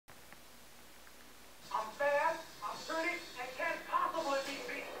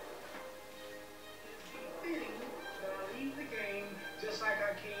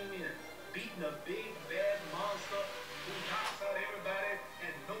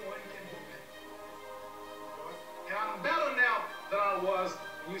was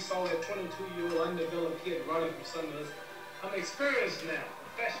when you saw that 22-year-old undeveloped kid running from some of us. I'm experienced now,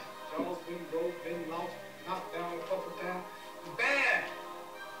 professional. Jaws been broke, been knocked down a couple times. Bad.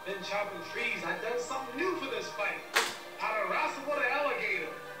 Been chopping trees. I done something new for this fight. I done wrestled with an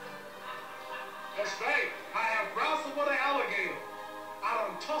alligator. That's right. I have wrestled with an alligator. I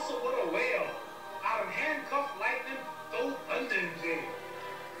done tussled with a whale. I done handcuffed lightning, throw thunder in jail.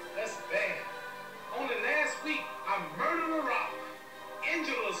 That's bad. Only last week, I murdered a rock,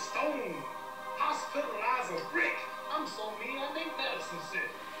 injured a stone, hospitalized a brick. I'm so mean, I make medicine sick.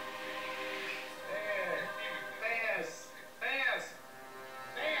 Fast.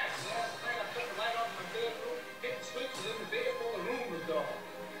 Last night I cut the light off my bedroom, hit the switches in the bed before the room was dark.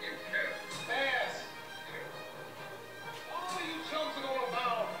 Fast. All you chumps are gonna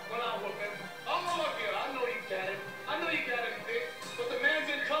bow when I whoop him. All of you, I know you got it. I know you got it, Vic. But the man's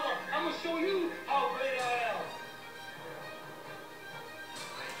in trouble. I'm gonna show you how great I am.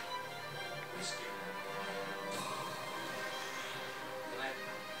 We scared.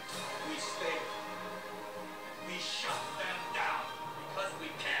 We stayed. We shut them down because we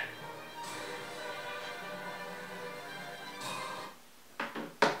can.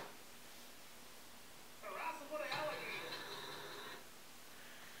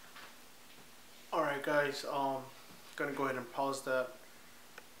 Alright guys, gonna go ahead and pause that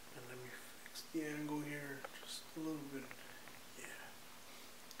and let me fix the angle here just a little bit.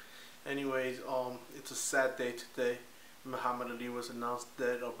 Yeah. Anyways, it's a sad day today. Muhammad Ali was announced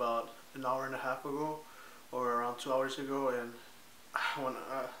dead about an hour and a half ago, or around 2 hours ago, and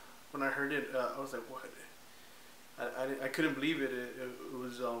when I heard it, I was like, what? I couldn't believe it. It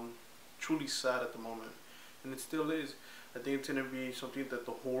was truly sad at the moment, and it still is. I think it's gonna be something that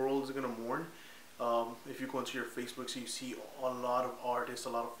the whole world is gonna mourn. If you go into your Facebook, so you see a lot of artists, a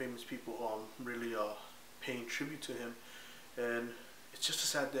lot of famous people really paying tribute to him, and it's just a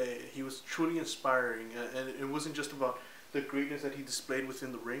sad day. He was truly inspiring, and it wasn't just about the greatness that he displayed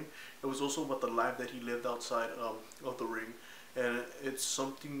within the ring. It was also about the life that he lived outside of the ring, and it's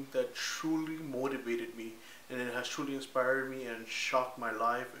something that truly motivated me, and it has truly inspired me and shocked my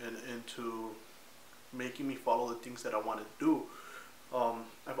life and into making me follow the things that I want to do.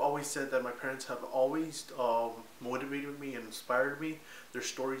 I've always said that my parents have always motivated me and inspired me. Their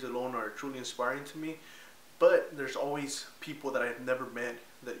stories alone are truly inspiring to me, but there's always people that I've never met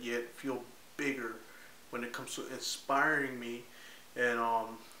that yet feel bigger when it comes to inspiring me and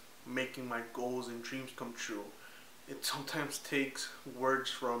making my goals and dreams come true. It sometimes takes words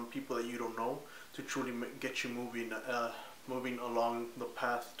from people that you don't know to truly get you moving along the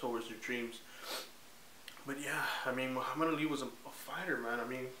path towards your dreams. But yeah, I mean, Muhammad Ali was a fighter, man. I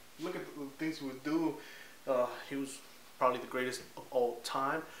mean, look at the things he would do. He was probably the greatest of all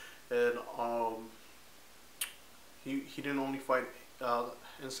time, and he didn't only fight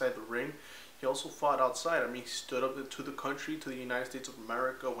inside the ring. He also fought outside. I mean, he stood up to the country, to the United States of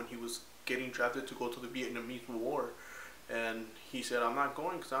America, when he was getting drafted to go to the Vietnamese War, and he said, "I'm not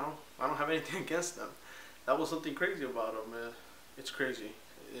going because I don't have anything against them." That was something crazy about him, man. It's crazy.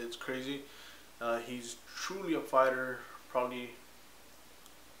 It's crazy. He's truly a fighter, probably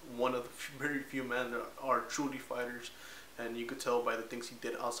one of the very few men that are truly fighters, and you could tell by the things he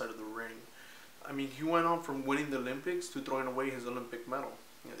did outside of the ring. I mean, he went on from winning the Olympics to throwing away his Olympic medal.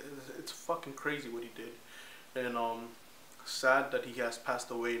 It's fucking crazy what he did, and sad that he has passed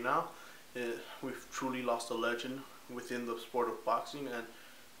away now. We've truly lost a legend within the sport of boxing, and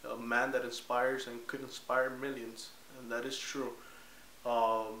a man that inspires and could inspire millions, and that is true.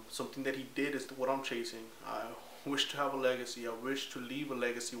 Something that he did is what I'm chasing. I wish to have a legacy. I wish to leave a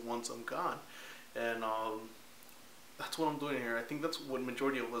legacy once I'm gone, and that's what I'm doing here. I think that's what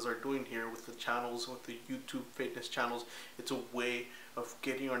majority of us are doing here with the channels, with the YouTube fitness channels. It's a way of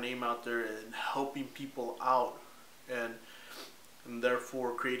getting our name out there and helping people out, and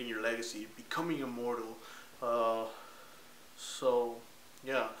therefore creating your legacy, becoming immortal. So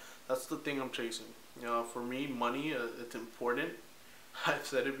yeah, that's the thing I'm chasing. For me, money, it's important. I've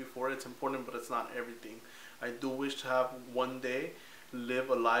said it before, it's important, but it's not everything. I do wish to have one day live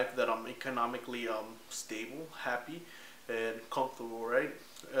a life that I'm economically stable, happy, and comfortable, right?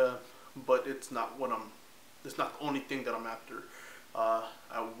 But it's not it's not the only thing that I'm after.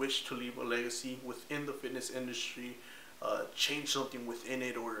 I wish to leave a legacy within the fitness industry, change something within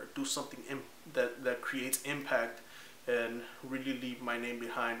it, or do something that creates impact, and really leave my name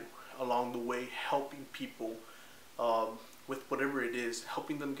behind along the way, helping people with whatever it is,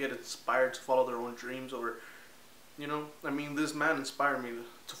 helping them get inspired to follow their own dreams. Or, I mean, this man inspired me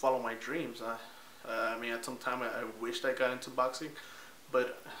to follow my dreams. I mean, at some time I wished I got into boxing,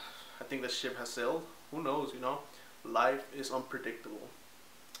 but I think the ship has sailed. Who knows, life is unpredictable.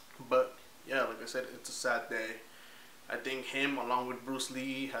 But yeah, like I said, it's a sad day. I think him, along with Bruce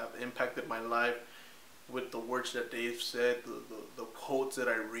Lee, have impacted my life with the words that they've said, the quotes that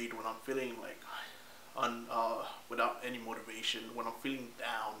I read when I'm feeling like without any motivation, when I'm feeling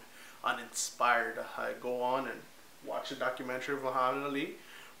down, uninspired. I go on and watch a documentary of Muhammad Ali,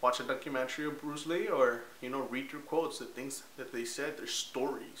 watch a documentary of Bruce Lee, or read their quotes, the things that they said, their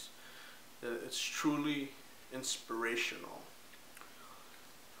stories. It's truly inspirational.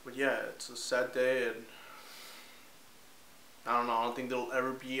 But yeah, it's a sad day, and I don't know. I don't think there'll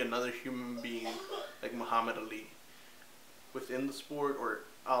ever be another human being like Muhammad Ali within the sport or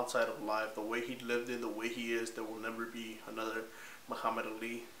outside of life. The way he lived it, the way he is, there will never be another Muhammad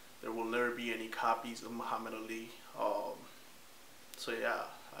Ali. There will never be any copies of Muhammad Ali. So yeah,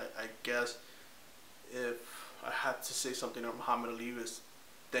 I guess if I had to say something to Muhammad Ali is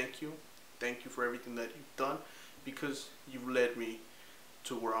thank you. Thank you for everything that you've done, because you've led me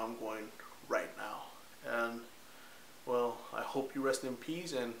to where I'm going right now. And well, I hope you rest in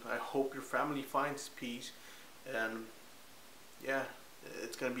peace, and I hope your family finds peace. And yeah,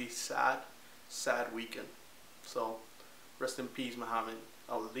 it's gonna be sad weekend. So rest in peace, Muhammad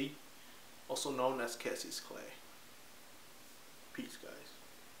Ali, also known as Cassius Clay. Peace, guys.